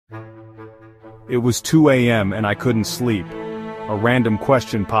It was 2 a.m. and I couldn't sleep. A random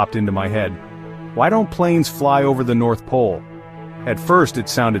question popped into my head. Why don't planes fly over the North Pole? At first it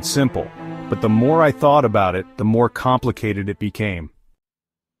sounded simple, but the more I thought about it, the more complicated it became.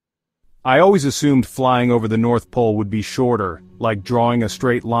 I always assumed flying over the North Pole would be shorter, like drawing a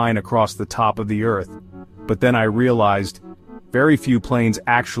straight line across the top of the Earth. But then I realized, very few planes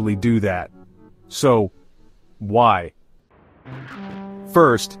actually do that. So, why?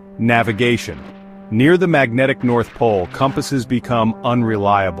 First, navigation. Near the magnetic North Pole, compasses become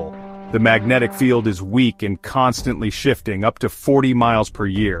unreliable. The magnetic field is weak and constantly shifting up to 40 miles per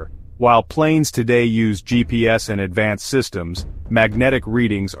year. While planes today use GPS and advanced systems, magnetic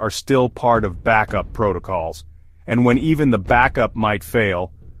readings are still part of backup protocols. And when even the backup might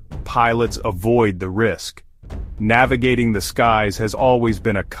fail, pilots avoid the risk. Navigating the skies has always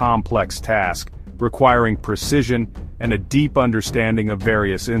been a complex task, requiring precision and a deep understanding of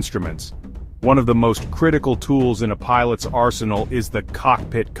various instruments. One of the most critical tools in a pilot's arsenal is the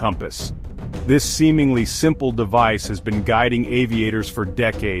cockpit compass. This seemingly simple device has been guiding aviators for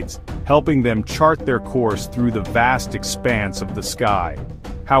decades, helping them chart their course through the vast expanse of the sky.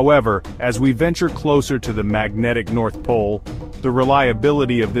 However, as we venture closer to the magnetic North Pole, the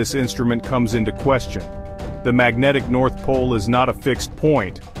reliability of this instrument comes into question. The magnetic North Pole is not a fixed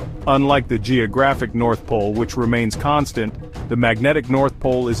point. Unlike the geographic North Pole, which remains constant, the magnetic North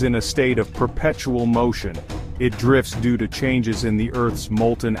Pole is in a state of perpetual motion. It drifts due to changes in the Earth's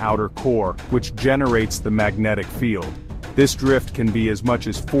molten outer core, which generates the magnetic field. This drift can be as much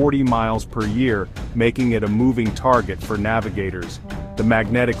as 40 miles per year, making it a moving target for navigators. The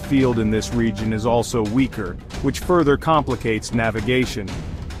magnetic field in this region is also weaker, which further complicates navigation.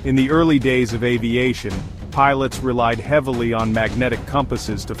 In the early days of aviation, pilots relied heavily on magnetic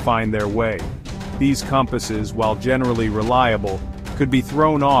compasses to find their way. These compasses, while generally reliable, could be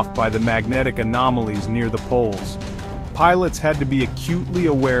thrown off by the magnetic anomalies near the poles. Pilots had to be acutely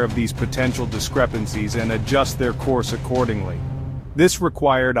aware of these potential discrepancies and adjust their course accordingly. This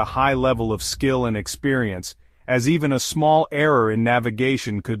required a high level of skill and experience, as even a small error in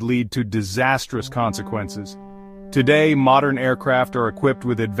navigation could lead to disastrous consequences. Today, modern aircraft are equipped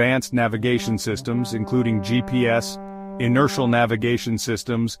with advanced navigation systems, including GPS, inertial navigation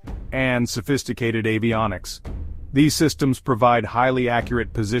systems, and sophisticated avionics. These systems provide highly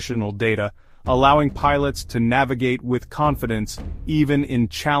accurate positional data, allowing pilots to navigate with confidence even in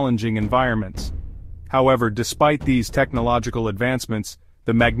challenging environments. However, despite these technological advancements,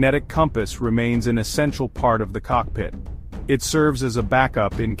 the magnetic compass remains an essential part of the cockpit. It serves as a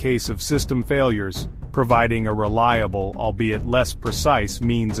backup in case of system failures, providing a reliable, albeit less precise,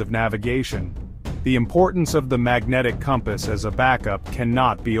 means of navigation. The importance of the magnetic compass as a backup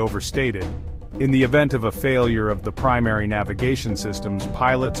cannot be overstated. In the event of a failure of the primary navigation systems,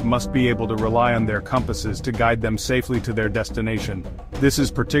 pilots must be able to rely on their compasses to guide them safely to their destination. This is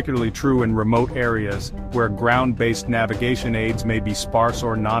particularly true in remote areas, where ground-based navigation aids may be sparse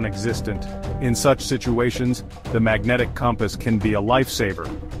or non-existent. In such situations, the magnetic compass can be a lifesaver,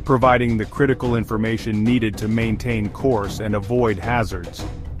 providing the critical information needed to maintain course and avoid hazards.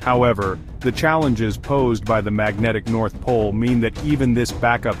 However, the challenges posed by the magnetic North Pole mean that even this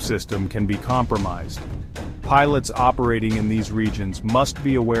backup system can be compromised. Pilots operating in these regions must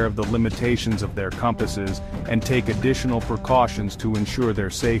be aware of the limitations of their compasses and take additional precautions to ensure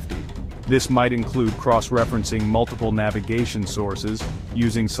their safety. This might include cross-referencing multiple navigation sources,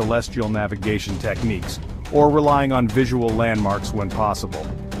 using celestial navigation techniques, or relying on visual landmarks when possible.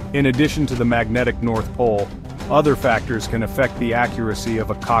 In addition to the magnetic North Pole, other factors can affect the accuracy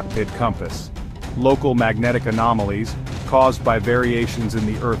of a cockpit compass. Local magnetic anomalies, caused by variations in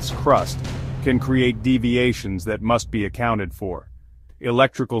the Earth's crust, can create deviations that must be accounted for.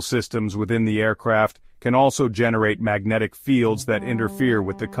 Electrical systems within the aircraft can also generate magnetic fields that interfere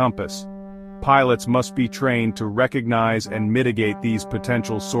with the compass. Pilots must be trained to recognize and mitigate these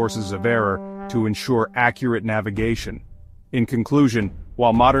potential sources of error to ensure accurate navigation. In conclusion,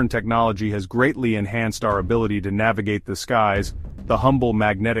 while modern technology has greatly enhanced our ability to navigate the skies, the humble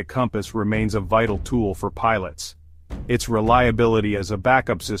magnetic compass remains a vital tool for pilots. Its reliability as a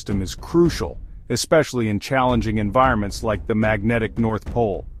backup system is crucial, especially in challenging environments like the magnetic North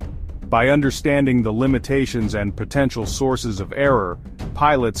Pole. By understanding the limitations and potential sources of error,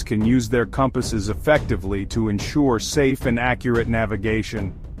 pilots can use their compasses effectively to ensure safe and accurate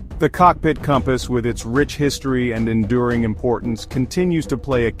navigation. The cockpit compass, with its rich history and enduring importance, continues to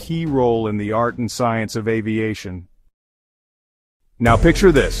play a key role in the art and science of aviation. Now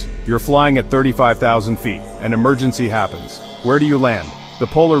picture this, you're flying at 35,000 feet, an emergency happens. Where do you land? The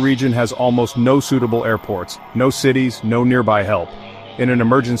polar region has almost no suitable airports, no cities, no nearby help. In an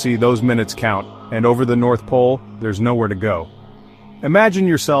emergency, those minutes count, and over the North Pole, there's nowhere to go. Imagine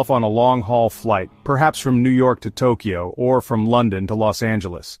yourself on a long-haul flight, perhaps from New York to Tokyo or from London to Los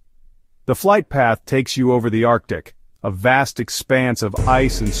Angeles. The flight path takes you over the Arctic, a vast expanse of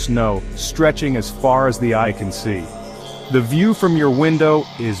ice and snow stretching as far as the eye can see. The view from your window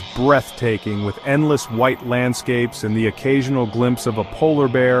is breathtaking, with endless white landscapes and the occasional glimpse of a polar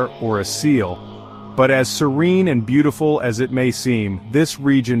bear or a seal. But as serene and beautiful as it may seem, this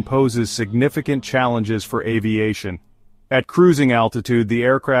region poses significant challenges for aviation. At cruising altitude, the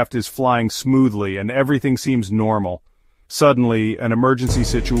aircraft is flying smoothly and everything seems normal. Suddenly, an emergency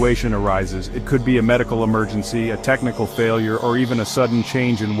situation arises. It could be a medical emergency, a technical failure, or even a sudden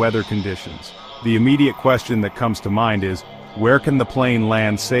change in weather conditions. The immediate question that comes to mind is, where can the plane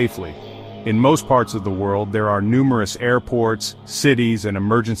land safely? In most parts of the world, there are numerous airports, cities, and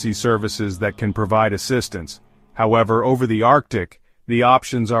emergency services that can provide assistance. However, over the Arctic, the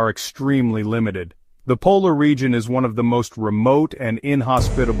options are extremely limited. The polar region is one of the most remote and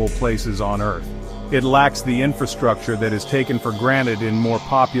inhospitable places on Earth. It lacks the infrastructure that is taken for granted in more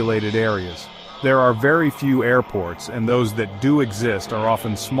populated areas. There are very few airports, and those that do exist are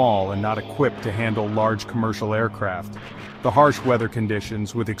often small and not equipped to handle large commercial aircraft. The harsh weather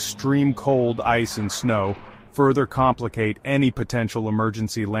conditions, with extreme cold, ice, and snow, further complicate any potential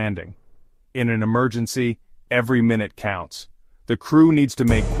emergency landing. In an emergency, every minute counts. The crew needs to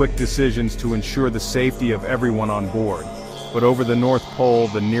make quick decisions to ensure the safety of everyone on board. But over the North Pole,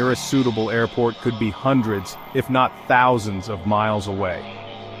 the nearest suitable airport could be hundreds, if not thousands, of miles away.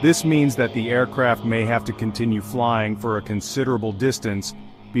 This means that the aircraft may have to continue flying for a considerable distance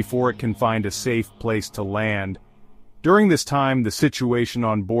before it can find a safe place to land. During this time, the situation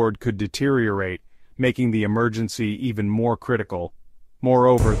on board could deteriorate, making the emergency even more critical.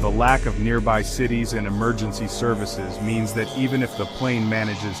 Moreover, the lack of nearby cities and emergency services means that even if the plane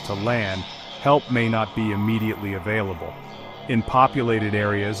manages to land, help may not be immediately available. In populated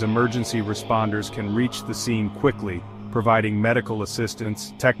areas, emergency responders can reach the scene quickly, providing medical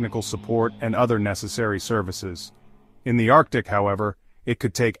assistance, technical support, and other necessary services. In the Arctic, however, it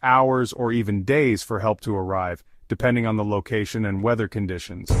could take hours or even days for help to arrive, depending on the location and weather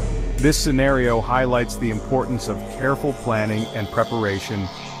conditions. This scenario highlights the importance of careful planning and preparation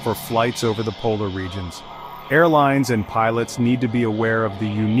for flights over the polar regions. Airlines and pilots need to be aware of the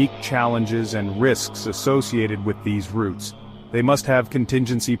unique challenges and risks associated with these routes. They must have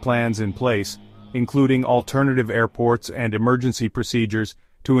contingency plans in place, including alternative airports and emergency procedures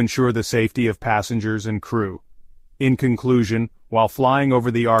to ensure the safety of passengers and crew. In conclusion, while flying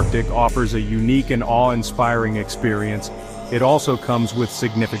over the Arctic offers a unique and awe-inspiring experience, it also comes with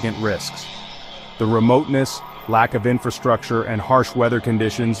significant risks. The remoteness, lack of infrastructure, and harsh weather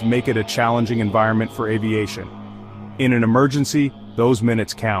conditions make it a challenging environment for aviation. In an emergency, those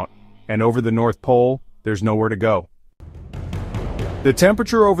minutes count, and over the North Pole, there's nowhere to go. The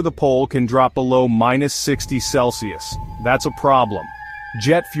temperature over the pole can drop below -60°C. That's a problem.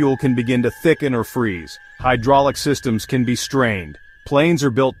 Jet fuel can begin to thicken or freeze. Hydraulic systems can be strained. Planes are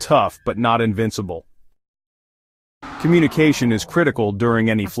built tough but not invincible. Communication is critical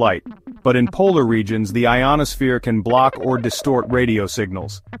during any flight, but in polar regions the ionosphere can block or distort radio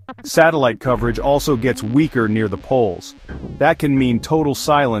signals. Satellite coverage also gets weaker near the poles. That can mean total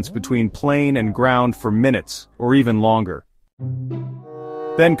silence between plane and ground for minutes, or even longer.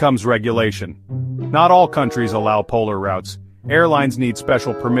 Then comes regulation. Not all countries allow polar routes. Airlines need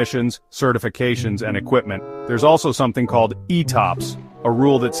special permissions, certifications, and equipment. There's also something called ETOPS, a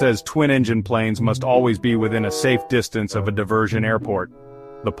rule that says twin-engine planes must always be within a safe distance of a diversion airport.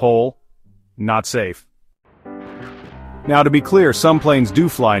 The pole? Not safe. Now, to be clear, some planes do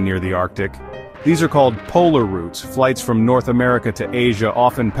fly near the Arctic. These are called polar routes. Flights from North America to Asia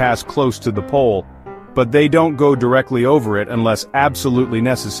often pass close to the pole, but they don't go directly over it unless absolutely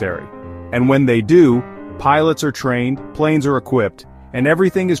necessary. And when they do, pilots are trained, planes are equipped, and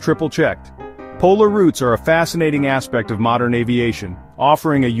everything is triple-checked. Polar routes are a fascinating aspect of modern aviation,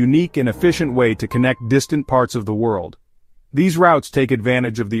 offering a unique and efficient way to connect distant parts of the world. These routes take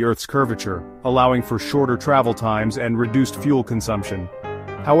advantage of the Earth's curvature, allowing for shorter travel times and reduced fuel consumption.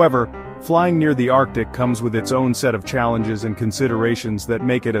 However, flying near the Arctic comes with its own set of challenges and considerations that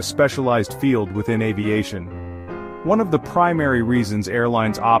make it a specialized field within aviation. One of the primary reasons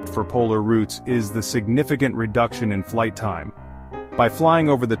airlines opt for polar routes is the significant reduction in flight time. By flying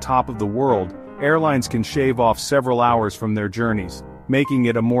over the top of the world, airlines can shave off several hours from their journeys, making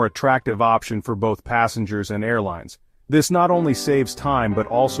it a more attractive option for both passengers and airlines. This not only saves time but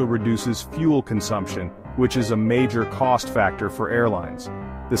also reduces fuel consumption, which is a major cost factor for airlines.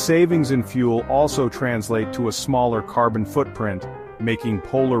 The savings in fuel also translate to a smaller carbon footprint, making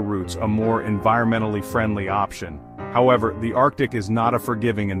polar routes a more environmentally friendly option. However, the Arctic is not a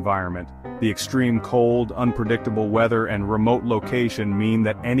forgiving environment. The extreme cold, unpredictable weather and remote location mean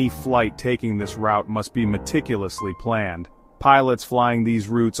that any flight taking this route must be meticulously planned. Pilots flying these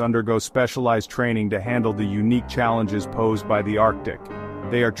routes undergo specialized training to handle the unique challenges posed by the Arctic.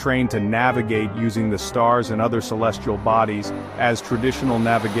 They are trained to navigate using the stars and other celestial bodies, as traditional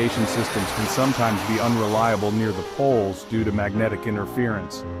navigation systems can sometimes be unreliable near the poles due to magnetic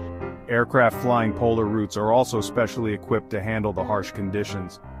interference. Aircraft flying polar routes are also specially equipped to handle the harsh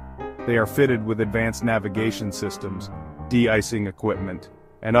conditions. They are fitted with advanced navigation systems, de-icing equipment,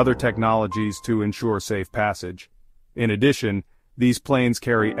 and other technologies to ensure safe passage. In addition, these planes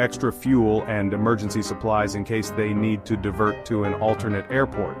carry extra fuel and emergency supplies in case they need to divert to an alternate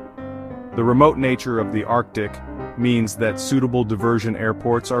airport. The remote nature of the Arctic means that suitable diversion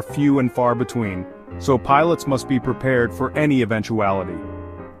airports are few and far between, so pilots must be prepared for any eventuality.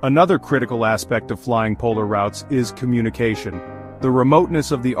 Another critical aspect of flying polar routes is communication. The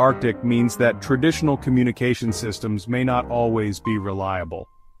remoteness of the Arctic means that traditional communication systems may not always be reliable.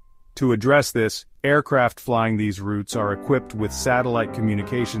 To address this, aircraft flying these routes are equipped with satellite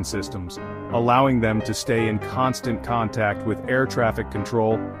communication systems, allowing them to stay in constant contact with air traffic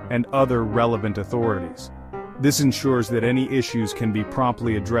control and other relevant authorities. This ensures that any issues can be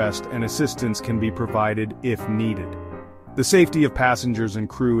promptly addressed and assistance can be provided if needed. The safety of passengers and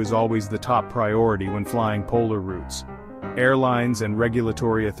crew is always the top priority when flying polar routes. Airlines and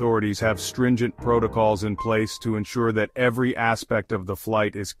regulatory authorities have stringent protocols in place to ensure that every aspect of the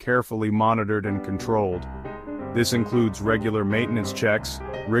flight is carefully monitored and controlled. This includes regular maintenance checks,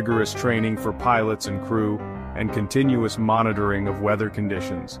 rigorous training for pilots and crew, and continuous monitoring of weather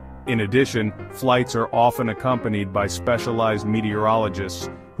conditions. In addition, flights are often accompanied by specialized meteorologists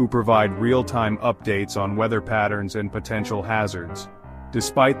who provide real-time updates on weather patterns and potential hazards.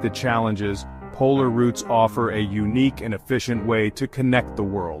 Despite the challenges, polar routes offer a unique and efficient way to connect the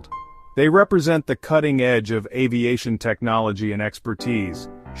world. They represent the cutting edge of aviation technology and expertise,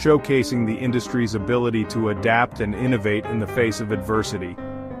 showcasing the industry's ability to adapt and innovate in the face of adversity.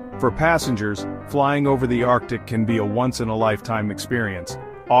 For passengers, flying over the Arctic can be a once-in-a-lifetime experience,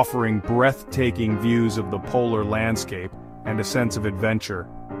 offering breathtaking views of the polar landscape and a sense of adventure.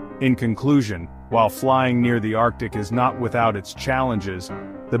 In conclusion, while flying near the Arctic is not without its challenges,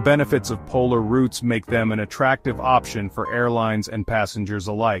 the benefits of polar routes make them an attractive option for airlines and passengers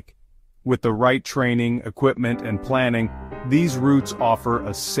alike. With the right training, equipment, and planning, these routes offer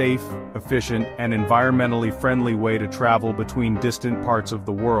a safe, efficient, and environmentally friendly way to travel between distant parts of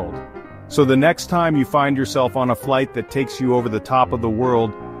the world. So the next time you find yourself on a flight that takes you over the top of the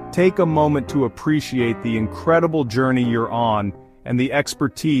world, take a moment to appreciate the incredible journey you're on and the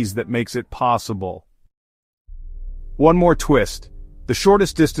expertise that makes it possible. One more twist. The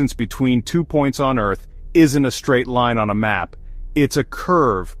shortest distance between 2 points on Earth isn't a straight line on a map. It's a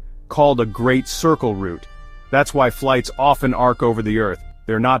curve, called a Great Circle Route. That's why flights often arc over the Earth.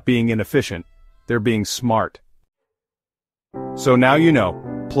 They're not being inefficient. They're being smart. So now you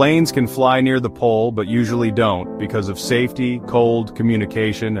know, planes can fly near the pole but usually don't because of safety, cold,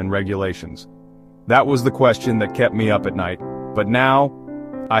 communication, and regulations. That was the question that kept me up at night. But now,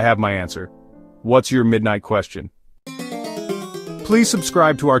 I have my answer. What's your midnight question? Please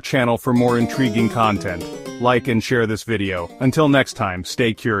subscribe to our channel for more intriguing content. Like and share this video. Until next time,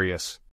 stay curious.